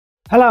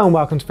Hello and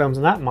welcome to Films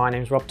and That. My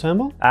name's Rob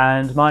Turnbull.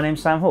 And my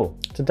name's Sam Hall.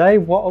 Today,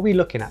 what are we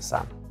looking at,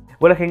 Sam?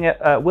 We're looking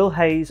at Will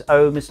Hay's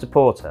Oh, Mr.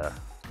 Porter.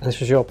 This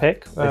was your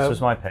pick? This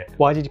was my pick.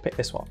 Why did you pick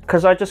this one?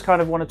 Because I just kind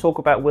of want to talk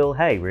about Will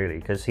Hay, really,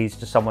 because he's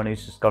just someone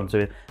who's just gone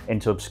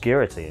into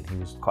obscurity, and he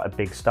was quite a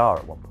big star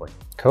at one point.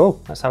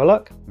 Cool, let's have a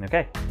look.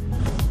 Okay.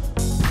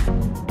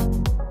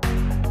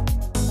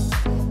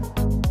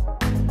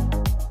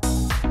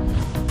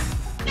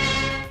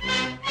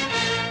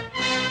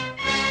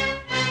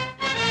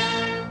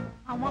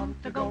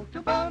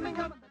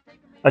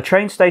 A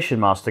train station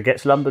master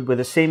gets lumbered with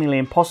a seemingly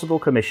impossible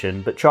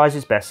commission but tries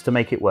his best to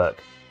make it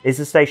work. Is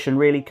the station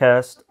really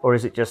cursed, or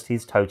is it just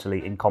he's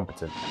totally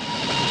incompetent?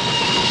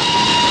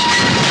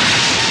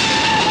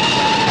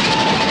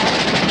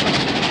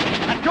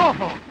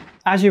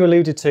 As you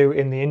alluded to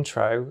in the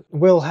intro,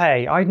 Will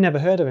Hay, I'd never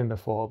heard of him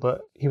before,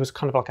 but he was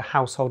kind of like a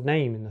household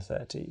name in the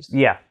 30s.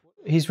 Yeah.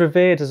 He's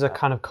revered as a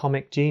kind of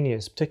comic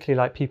genius, particularly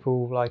like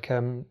people like,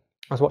 I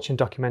was watching a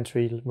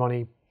documentary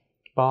Ronnie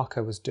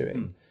Barker was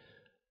doing,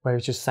 where he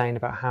was just saying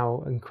about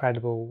how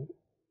incredible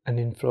and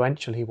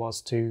influential he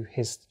was to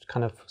his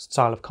kind of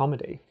style of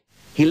comedy.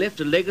 He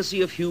left a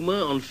legacy of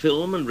humour on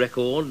film and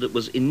record that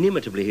was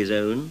inimitably his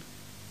own,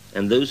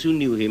 and those who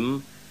knew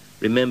him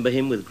remember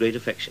him with great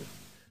affection.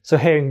 So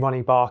hearing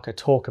Ronnie Barker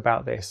talk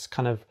about this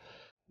kind of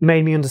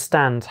made me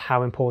understand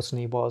how important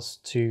he was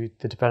to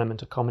the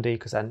development of comedy,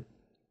 because then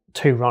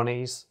two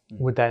Ronnies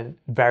were then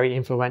very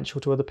influential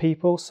to other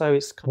people. So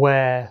it's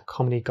where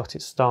comedy got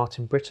its start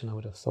in Britain, I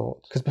would have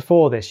thought. Because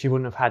before this, you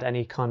wouldn't have had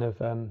any kind of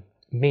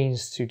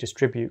means to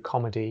distribute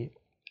comedy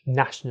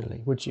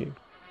nationally, would you?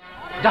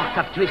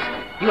 Dr. Twist,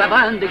 you have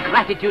earned the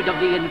gratitude of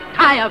the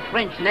entire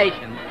French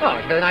nation. Oh,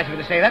 it's very nice of you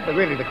to say that, but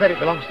really the credit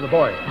belongs to the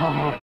boy.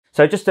 Oh.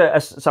 So just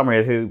a summary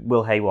of who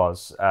Will Hay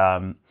was.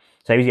 So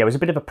he was a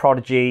bit of a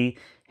prodigy.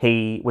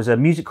 He was a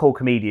music hall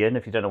comedian,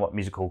 if you don't know what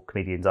music hall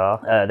comedians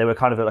are. They were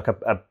kind of like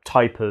a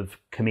type of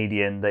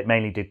comedian that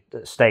mainly did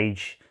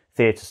stage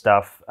theatre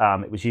stuff.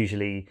 It was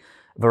usually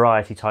a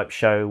variety type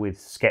show with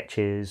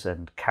sketches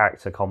and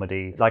character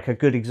comedy. Like a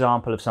good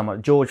example of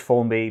someone, George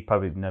Formby,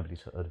 probably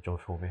nobody's heard of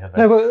George Formby, have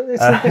they? No, but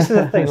this is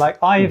the thing,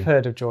 like I've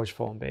heard of George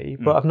Formby,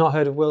 but I've not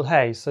heard of Will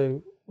Hay.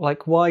 So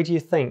like, why do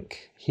you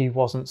think he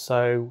wasn't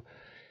so,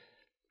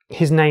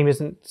 his name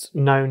isn't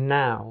known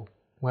now,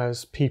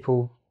 whereas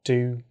people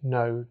do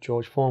know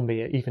George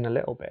Formby even a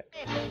little bit?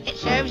 It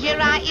serves you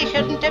right, you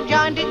shouldn't have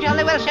joined, it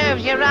jolly well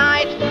serves you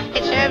right.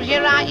 It serves you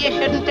right, you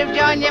shouldn't have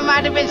joined, you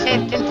might have been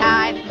sitting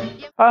tied.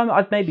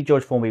 Maybe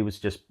George Formby was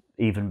just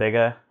even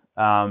bigger.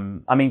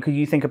 I mean, could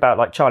you think about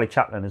like Charlie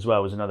Chaplin as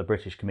well, was another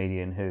British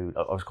comedian who,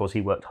 of course, he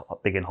worked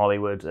big in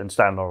Hollywood, and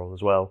Stan Laurel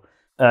as well.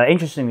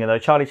 Interestingly though,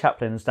 Charlie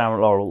Chaplin and Stan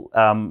Laurel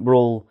were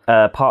all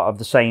part of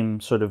the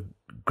same sort of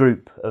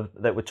group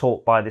that were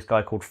taught by this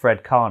guy called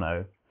Fred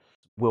Karno.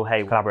 Will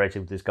Hay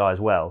collaborated with this guy as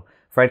well.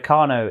 Fred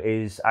Karno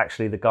is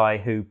actually the guy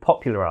who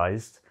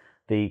popularised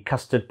the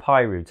custard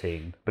pie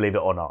routine, believe it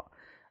or not.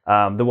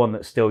 The one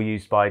that's still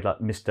used by like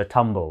Mr.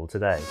 Tumble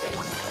today.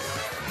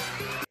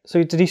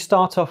 So did he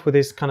start off with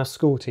his kind of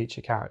school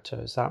teacher character,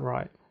 is that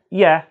right?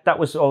 Yeah, that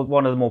was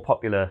one of the more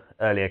popular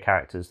earlier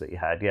characters that he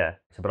had, yeah.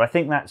 But I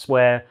think that's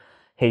where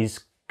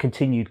his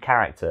continued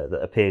character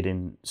that appeared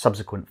in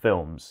subsequent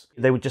films,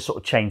 they would just sort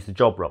of change the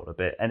job role a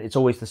bit, and it's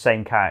always the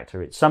same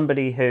character. It's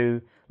somebody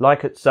who,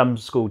 like at some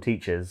school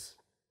teachers,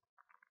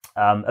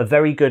 are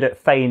very good at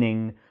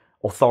feigning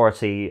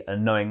authority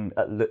and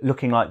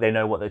looking like they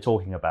know what they're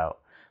talking about,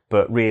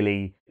 but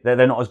really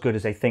they're not as good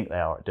as they think they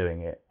are at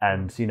doing it.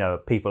 And you know,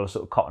 people are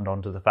sort of cottoned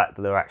on to the fact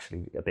that they're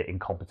actually a bit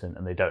incompetent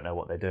and they don't know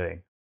what they're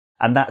doing.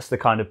 And that's the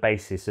kind of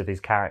basis of his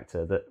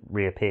character that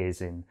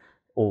reappears in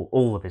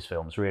all of his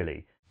films,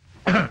 really.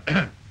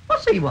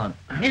 What's he want?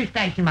 New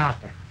station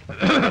master.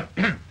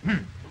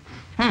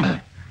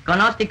 Got a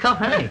nasty cough,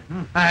 hasn't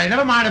he?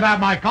 Never mind about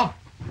my cough.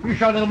 You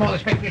show a little more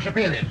respect to your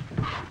superiors.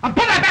 And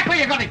put that back where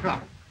you got it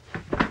from.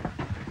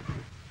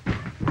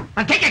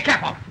 And take your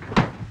cap off.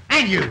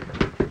 And you.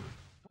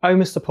 Oh,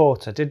 Mr.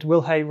 Porter, did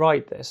Will Hay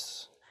write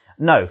this?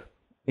 No,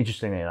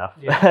 interestingly enough.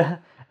 Yeah.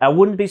 I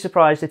wouldn't be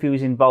surprised if he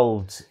was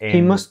involved in...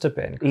 He must have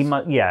been.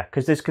 Yeah,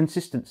 because there's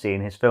consistency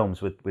in his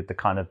films with the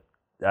kind of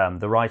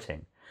the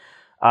writing.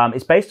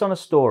 It's based on a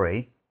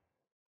story.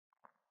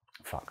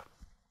 Fuck.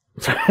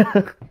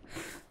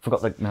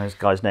 Forgot this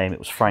guy's name. It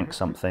was Frank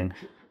something.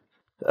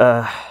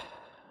 Not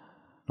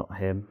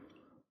him.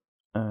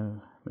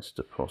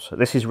 Mr. Porter.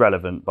 This is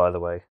relevant, by the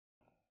way.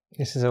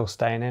 This is all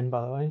staying in,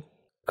 by the way.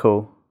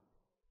 Cool.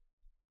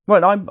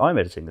 Well, I'm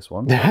editing this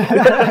one.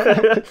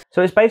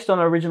 So it's based on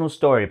an original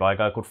story by a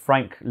guy called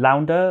Frank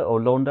Launder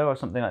or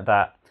something like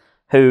that,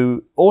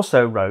 who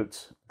also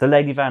wrote The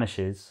Lady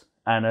Vanishes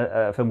and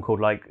a film called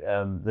like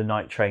The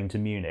Night Train to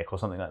Munich or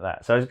something like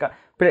that. So it's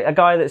a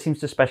guy that seems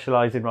to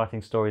specialise in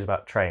writing stories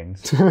about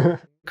trains.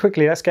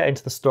 Quickly, let's get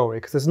into the story,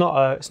 because it's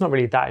not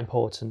really that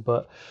important,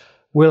 but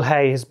Will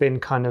Hay has been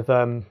kind of...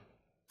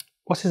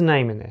 what's his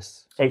name in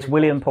this? It's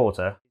William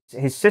Porter.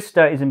 His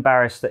sister is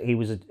embarrassed that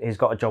he's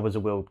got a job as a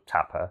wheel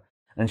tapper,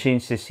 and she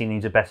insists he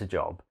needs a better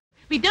job.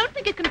 We don't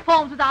think it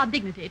conforms with our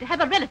dignity to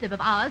have a relative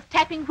of ours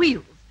tapping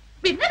wheels.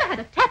 We've never had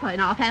a tapper in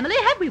our family,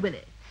 have we,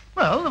 Willie?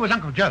 Well, there was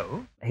Uncle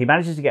Joe. He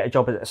manages to get a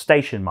job as a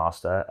station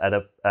master at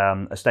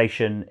a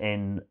station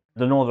in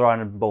the Northern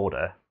Ireland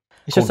border.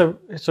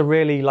 It's a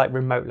really like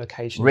remote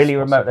location. Really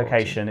remote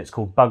location. It's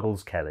called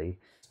Buggleskelly.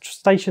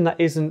 Station that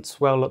isn't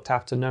well looked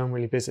after. No one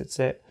really visits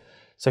it.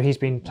 So he's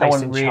been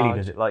placed in charge. No one really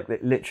visits. Like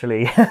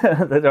literally,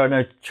 there are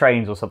no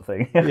trains or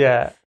something.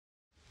 Yeah.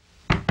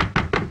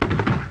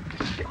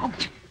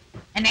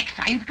 The next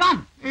train's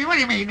gone. What do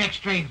you mean, next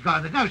train's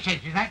gone? There's no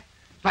sense in that.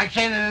 It's like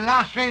saying that the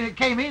last train that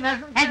came in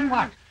hasn't... Hasn't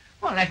what?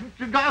 Well,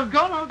 hasn't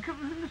gone.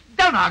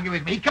 Don't argue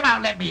with me. Come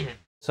out, let me in.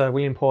 So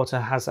William Porter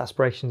has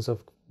aspirations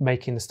of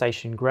making the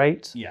station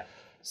great. Yeah.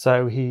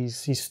 So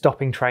he's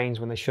stopping trains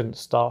when they shouldn't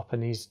stop,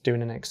 and he's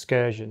doing an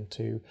excursion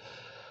to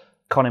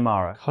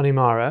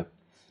Connemara.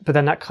 But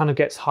then that kind of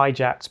gets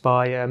hijacked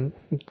by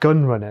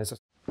gun runners.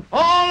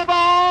 All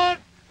aboard!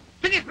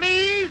 Tickets,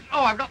 please!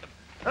 Oh, I've got them.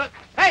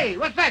 Hey,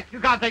 what's that? You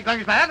can't take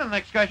luggage like that on an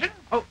excursion.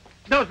 Oh,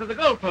 those are the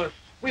goalposts.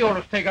 We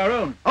always take our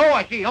own. Oh,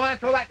 I see. Oh,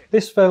 that's all that.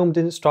 This film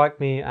didn't strike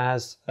me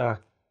as a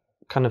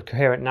kind of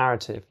coherent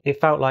narrative.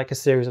 It felt like a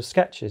series of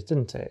sketches,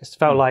 didn't it? It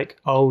felt like,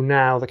 oh,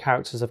 now the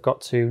characters have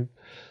got to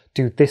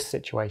do this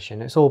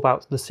situation. It's all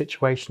about the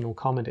situational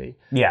comedy.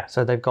 Yeah.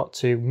 So they've got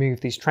to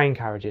move these train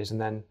carriages and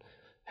then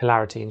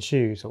hilarity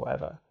ensues or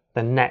whatever.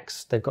 Then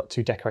next, they've got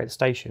to decorate the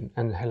station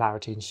and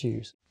hilarity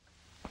ensues.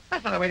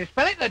 That's not the way to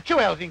spell it. There are 2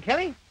 L's in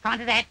Kelly. Can't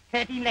do that.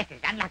 13 letters.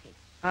 Unlucky.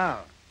 Oh.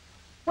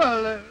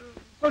 Well,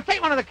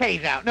 take one of the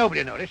K's out. Nobody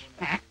will notice.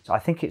 So I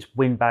think it's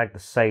Windbag the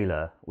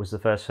Sailor was the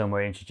first film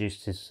where he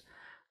introduced his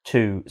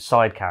 2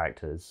 side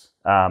characters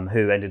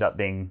who ended up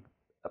being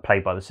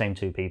played by the same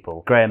 2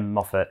 people, Graham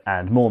Moffat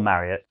and Maud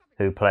Marriott,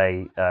 who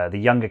play the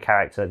younger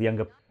character, the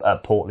younger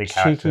portly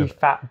character. Cheeky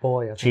Fat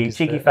Boy, I think is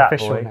Cheeky the Fat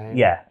official Boy. name.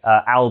 Yeah,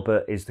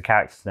 Albert is the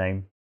character's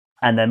name.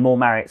 And then Maud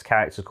Marriott's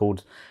character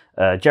called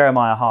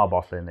Jeremiah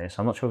Harbottle in this.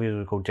 I'm not sure if he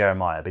was called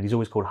Jeremiah, but he's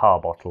always called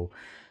Harbottle.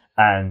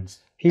 And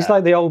he's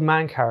like the old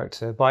man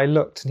character, but I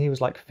looked and he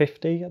was like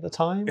 50 at the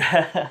time.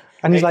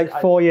 And he's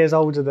like 4 years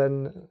older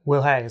than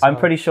Will Hay as well. I'm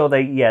pretty sure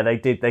they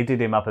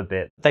did him up a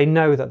bit. They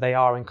know that they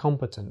are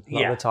incompetent a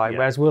lot of the time, yeah.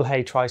 whereas Will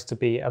Hay tries to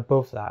be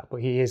above that, but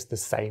he is the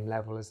same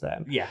level as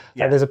them. Yeah.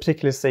 Like, there's a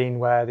particular scene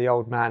where the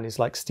old man is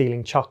like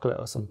stealing chocolate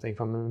or something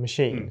from a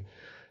machine,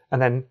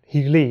 and then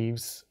he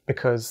leaves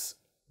because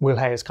Will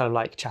Hay has kind of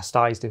like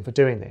chastised him for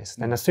doing this.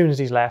 Then as soon as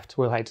he's left,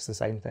 Will Hay does the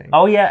same thing.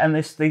 Oh yeah,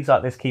 and things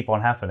like this keep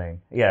on happening.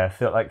 Yeah,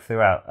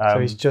 throughout. So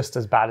he's just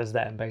as bad as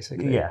them,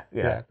 basically.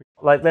 Yeah.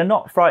 Like they're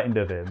not frightened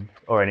of him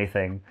or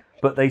anything,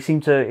 but he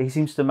seems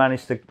to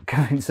manage to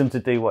convince them to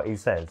do what he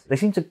says. They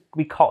seem to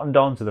be cottoned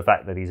on to the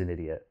fact that he's an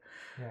idiot.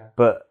 Yeah.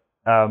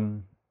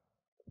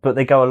 But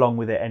they go along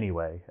with it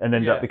anyway and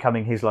end up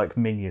becoming his like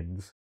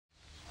minions.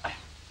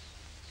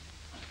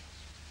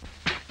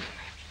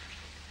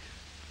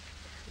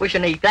 We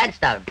shall need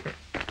Gladstone.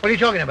 What are you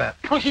talking about?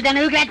 Of course you don't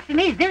know who Gladstone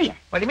is, do you?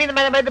 What do you mean the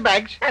man who made the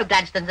bags? Oh,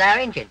 Gladstone's our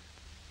engine.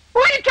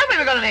 Why didn't you tell me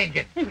we got an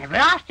engine? You never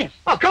asked us.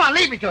 Oh, come on,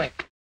 lead me to it.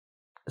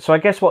 So I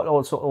guess what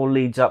all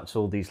leads up to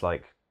all these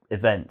like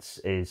events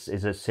is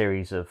a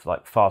series of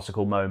like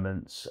farcical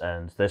moments,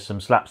 and there's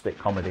some slapstick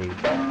comedy.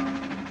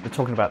 They're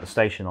talking about the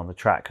station on the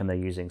track, and they're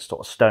using sort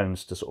of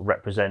stones to sort of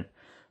represent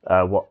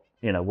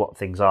what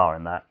things are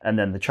and that, and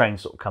then the train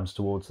sort of comes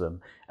towards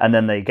them, and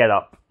then they get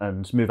up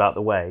and move out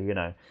the way, in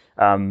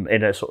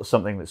a sort of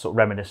something that's sort of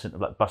reminiscent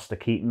of like Buster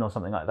Keaton or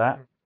something like that.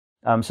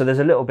 So there's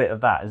a little bit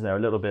of that, isn't there? A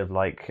little bit of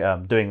like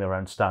doing their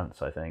own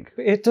stunts, I think.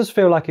 It does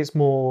feel like it's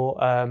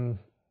more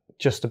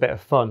just a bit of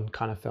fun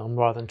kind of film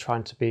rather than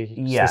trying to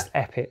be this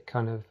epic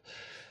kind of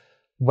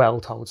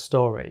well-told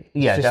story.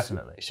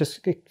 Definitely.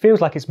 It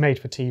feels like it's made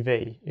for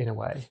TV in a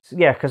way.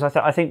 Yeah, because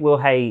I think Will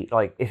Hay,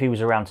 like if he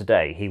was around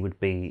today, he would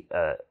be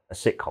a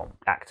sitcom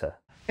actor.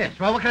 Yes,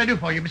 well, what can I do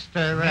for you,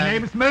 Mr... My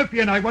name's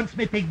Murphy and I want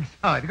my things.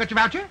 Oh, have you got your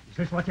voucher? Is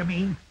this what you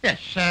mean? Yes,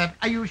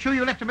 are you sure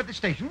you left them at the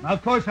station?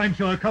 Of course I'm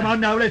sure. Come on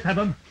now, let's have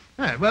them.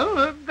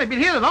 Well, they've been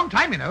here a long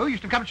time,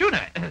 Used to come sooner.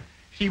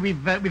 See,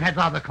 we've had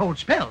rather a cold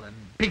spell, and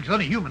pigs are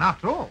only human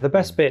after all. The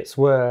best bits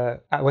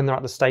were when they're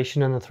at the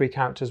station and the 3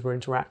 characters were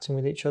interacting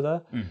with each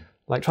other,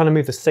 like trying to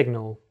move the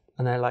signal,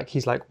 and they're like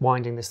he's like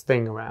winding this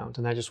thing around,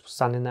 and they're just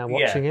standing there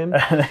watching him.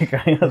 And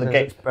they're going, oh, the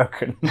gate's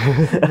broken.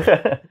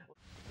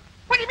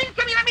 What do you mean,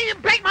 Timmy? Let me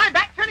break my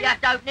back? You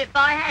have to open it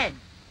by hand.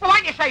 Well, why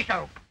do you say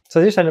so?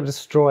 So they just end up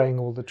destroying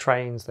all the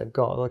trains they've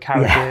got, all the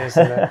carriages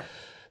and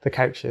the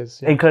coaches.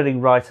 Yeah. Including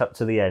right up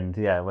to the end,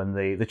 when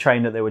the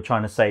train that they were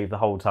trying to save the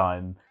whole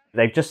time,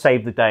 they've just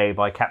saved the day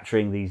by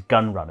capturing these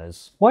gun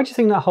runners. Why do you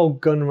think that whole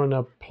gun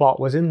runner plot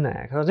was in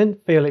there? Because I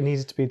didn't feel it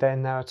needed to be there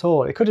in there at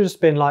all. It could have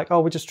just been like, oh,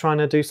 we're just trying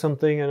to do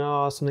something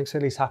and something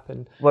silly's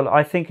happened. Well,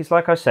 I think it's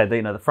like I said,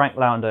 the Frank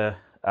Launder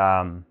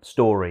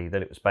story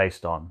that it was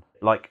based on.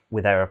 Like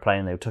with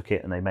Aeroplane, they took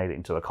it and they made it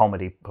into a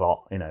comedy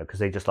plot, because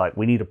they just like,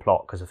 we need a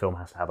plot because a film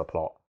has to have a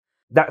plot.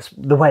 That's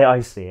the way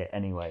I see it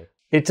anyway.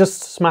 It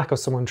just smack of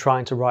someone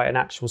trying to write an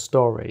actual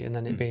story and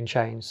then it being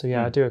changed. So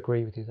yeah, I do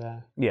agree with you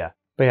there. Yeah.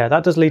 But yeah,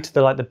 that does lead to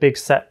the big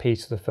set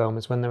piece of the film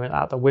is when they're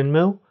at the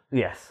windmill.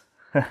 Yes.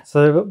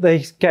 So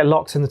they get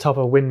locked in the top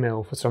of a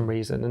windmill for some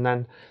reason, and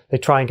then they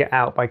try and get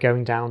out by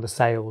going down the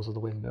sails of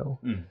the windmill,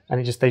 and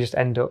they just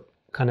end up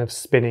kind of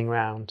spinning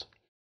round.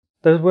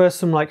 There were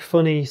some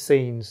funny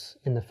scenes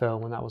in the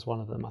film, and that was one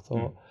of them. I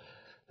thought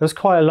there was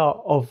quite a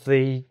lot of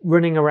the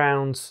running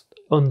around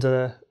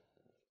under,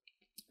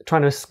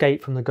 trying to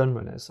escape from the gun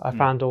runners. I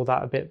found all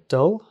that a bit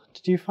dull.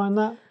 Did you find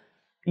that?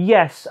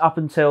 Yes, up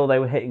until they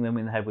were hitting them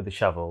in the head with a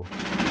shovel.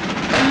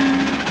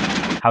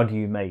 How do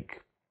you make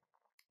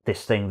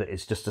this thing that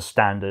is just a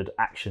standard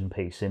action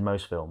piece in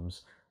most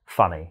films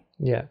funny?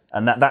 Yeah.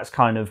 And that's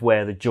kind of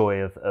where the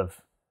joy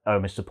of Oh,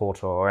 Mr.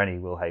 Porter or any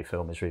Will Hay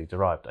film is really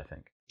derived, I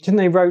think. Do you think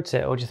they wrote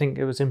it, or do you think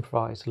it was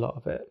improvised, a lot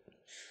of it?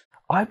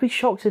 I'd be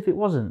shocked if it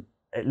wasn't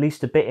at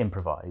least a bit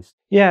improvised.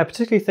 Yeah,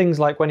 particularly things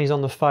like when he's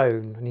on the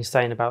phone and he's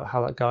saying about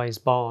how that guy's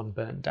barn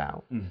burnt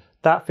down.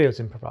 That feels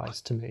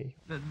improvised to me.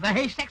 The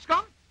haystack's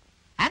gone?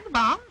 And the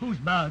barn? Whose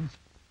barns?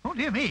 Oh,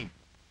 dear me.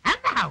 And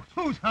the house?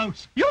 Whose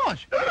house?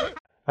 Yours!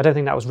 I don't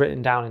think that was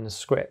written down in the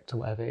script or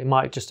whatever. It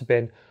might just have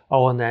been,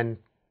 and then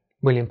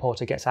William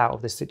Porter gets out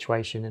of this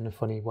situation in a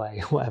funny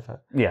way or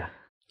whatever. Yeah.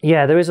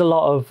 Yeah, there is a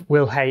lot of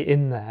Will Hay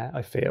in there,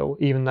 I feel,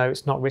 even though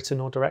it's not written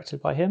or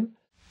directed by him.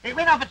 It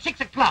went off at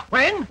 6 o'clock.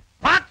 When?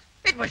 What?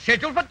 It was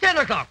scheduled for 10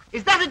 o'clock.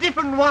 Is that a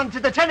different one to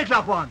the 10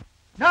 o'clock one?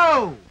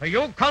 No. Are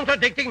you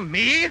contradicting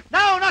me?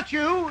 No, not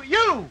you.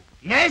 You.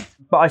 Yes.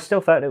 But I still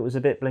felt it was a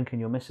bit blink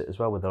and you'll miss it as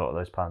well with a lot of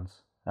those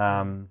puns.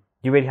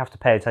 You really have to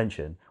pay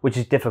attention, which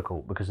is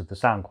difficult because of the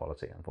sound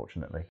quality,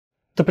 unfortunately.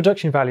 The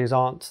production values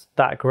aren't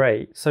that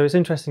great, so it's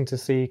interesting to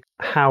see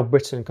how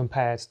Britain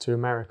compared to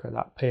America at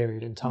that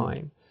period in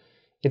time.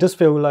 It does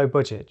feel low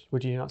budget,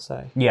 would you not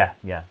say? Yeah.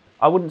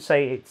 I wouldn't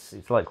say it's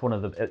like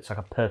it's like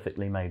a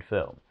perfectly made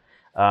film.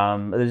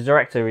 The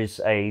director is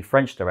a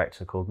French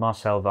director called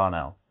Marcel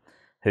Varnel,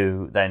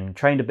 who then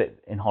trained a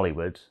bit in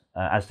Hollywood,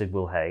 as did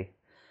Will Hay,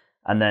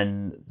 and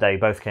then they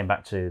both came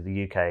back to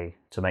the UK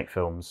to make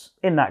films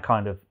in that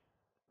kind of,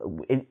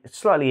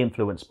 slightly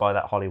influenced by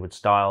that Hollywood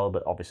style,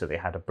 but obviously they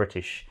had a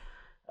British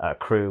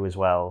crew as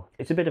well.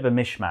 It's a bit of a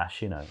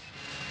mishmash, you know.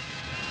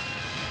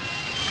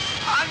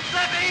 I'm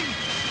slipping!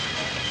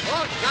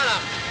 Oh, shut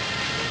up!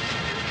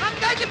 I'm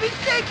going to be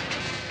sick!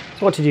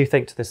 So what did you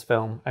think to this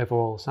film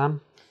overall,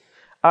 Sam?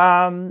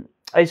 I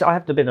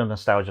have a bit of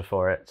nostalgia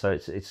for it, so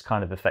it's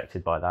kind of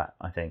affected by that,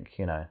 I think,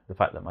 the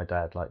fact that my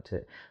dad liked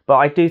it. But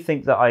I do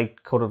think that I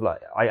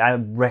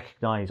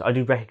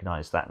do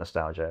recognise that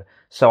nostalgia,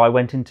 so I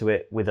went into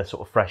it with a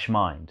sort of fresh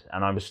mind,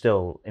 and I was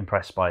still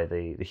impressed by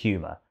the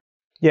humour.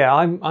 Yeah,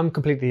 I'm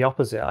completely the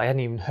opposite. I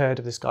hadn't even heard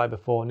of this guy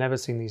before, never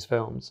seen these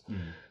films.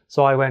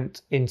 So I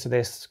went into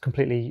this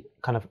completely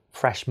kind of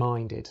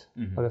fresh-minded,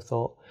 I would have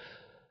thought.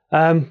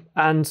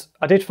 And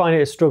I did find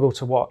it a struggle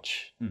to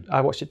watch.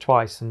 I watched it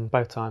twice, and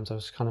both times I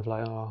was kind of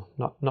like,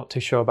 not too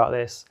sure about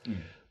this.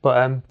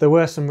 But there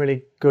were some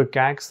really good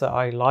gags that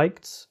I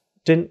liked.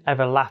 Didn't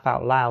ever laugh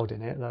out loud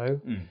in it,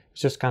 though. It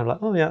was just kind of like,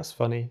 oh yeah, that's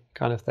funny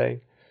kind of thing.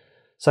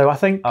 So I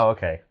think... Oh,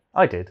 okay.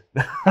 I did.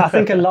 I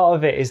think a lot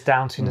of it is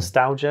down to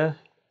nostalgia.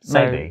 So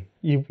Maybe.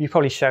 You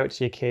probably show it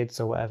to your kids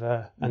or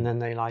whatever, and then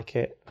they like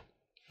it.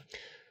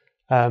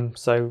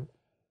 So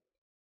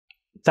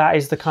that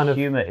is the kind of...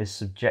 Humour is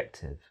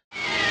subjective.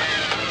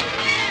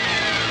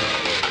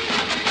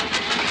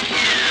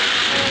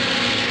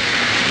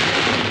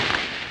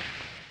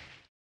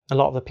 A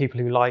lot of the people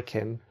who like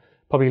him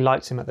probably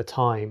liked him at the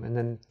time, and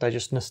then they're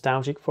just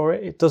nostalgic for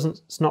it.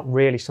 It's not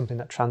really something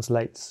that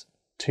translates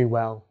too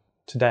well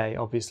today,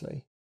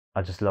 obviously.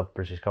 I just love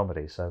British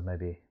comedy, so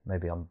maybe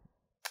I'm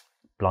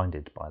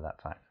blinded by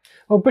that fact.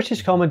 Well,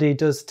 British comedy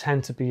does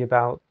tend to be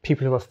about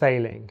people who are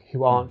failing,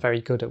 who aren't very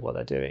good at what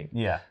they're doing.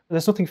 Yeah.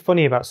 There's nothing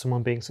funny about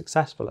someone being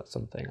successful at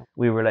something.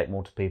 We relate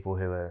more to people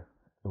who are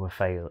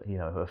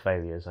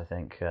failures, I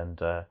think, and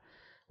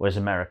whereas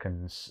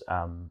Americans,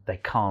 they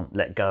can't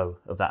let go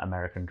of that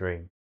American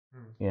dream,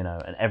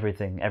 and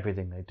everything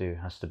they do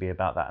has to be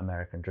about that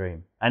American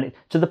dream, and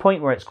to the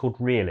point where it's called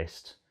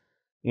realist.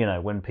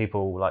 When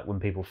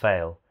people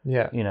fail.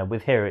 Yeah.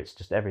 With here it's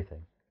just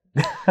everything.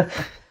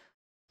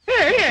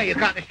 Here, you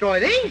can't destroy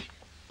these.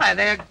 Why,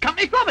 they're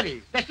company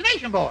property.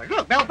 Destination boys.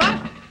 Look,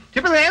 Belfast,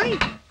 Tipperary,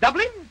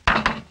 Dublin,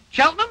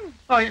 Cheltenham.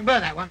 Oh, you can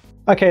burn that one.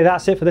 Okay,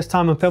 that's it for this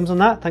time on Films on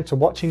That. Thanks for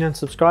watching and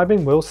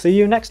subscribing. We'll see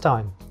you next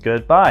time.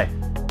 Goodbye.